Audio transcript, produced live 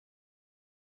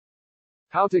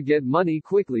How to get money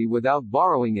quickly without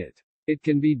borrowing it. It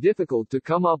can be difficult to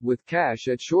come up with cash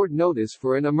at short notice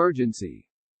for an emergency.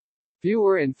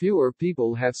 Fewer and fewer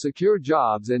people have secure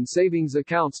jobs and savings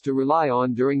accounts to rely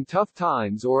on during tough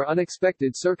times or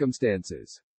unexpected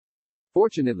circumstances.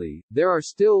 Fortunately, there are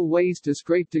still ways to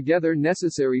scrape together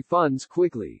necessary funds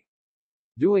quickly.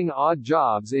 Doing odd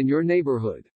jobs in your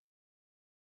neighborhood.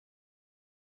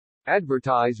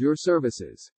 Advertise your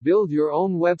services. Build your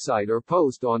own website or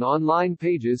post on online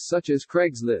pages such as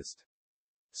Craigslist.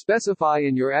 Specify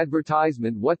in your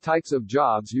advertisement what types of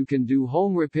jobs you can do: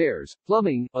 home repairs,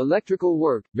 plumbing, electrical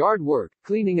work, yard work,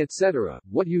 cleaning, etc.,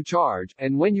 what you charge,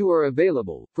 and when you are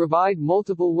available. Provide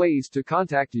multiple ways to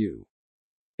contact you.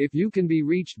 If you can be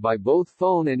reached by both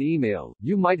phone and email,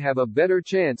 you might have a better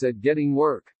chance at getting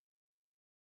work.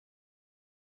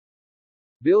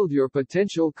 Build your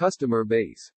potential customer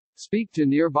base. Speak to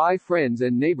nearby friends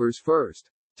and neighbors first.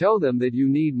 Tell them that you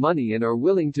need money and are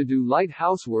willing to do light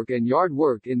housework and yard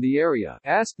work in the area.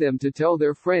 Ask them to tell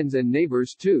their friends and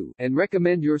neighbors too, and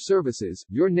recommend your services.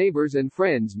 Your neighbors and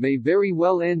friends may very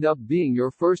well end up being your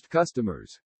first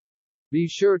customers. Be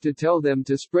sure to tell them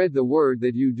to spread the word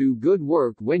that you do good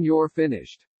work when you're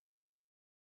finished.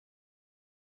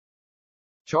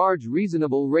 Charge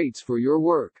reasonable rates for your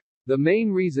work. The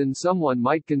main reason someone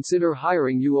might consider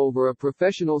hiring you over a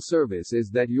professional service is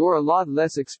that you're a lot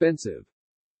less expensive.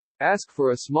 Ask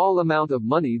for a small amount of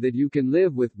money that you can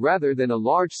live with, rather than a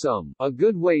large sum. A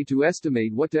good way to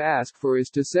estimate what to ask for is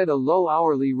to set a low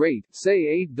hourly rate,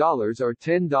 say $8 or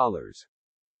 $10.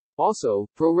 Also,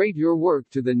 prorate your work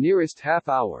to the nearest half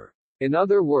hour. In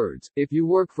other words, if you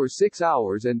work for 6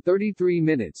 hours and 33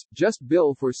 minutes, just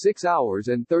bill for 6 hours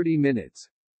and 30 minutes.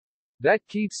 That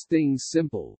keeps things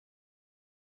simple.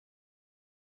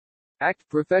 Act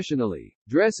professionally.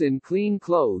 Dress in clean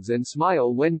clothes and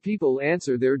smile when people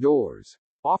answer their doors.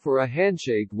 Offer a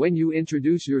handshake when you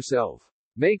introduce yourself.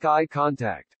 Make eye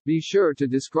contact. Be sure to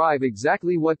describe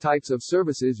exactly what types of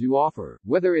services you offer,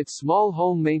 whether it's small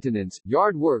home maintenance,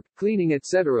 yard work, cleaning,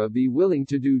 etc. Be willing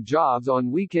to do jobs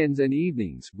on weekends and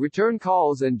evenings. Return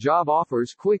calls and job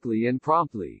offers quickly and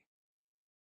promptly.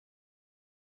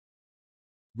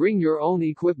 Bring your own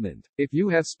equipment. If you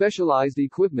have specialized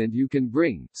equipment you can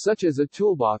bring, such as a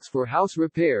toolbox for house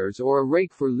repairs or a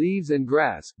rake for leaves and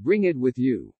grass, bring it with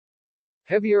you.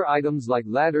 Heavier items like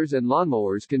ladders and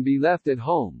lawnmowers can be left at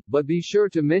home, but be sure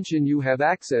to mention you have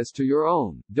access to your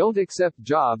own. Don't accept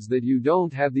jobs that you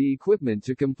don't have the equipment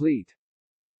to complete.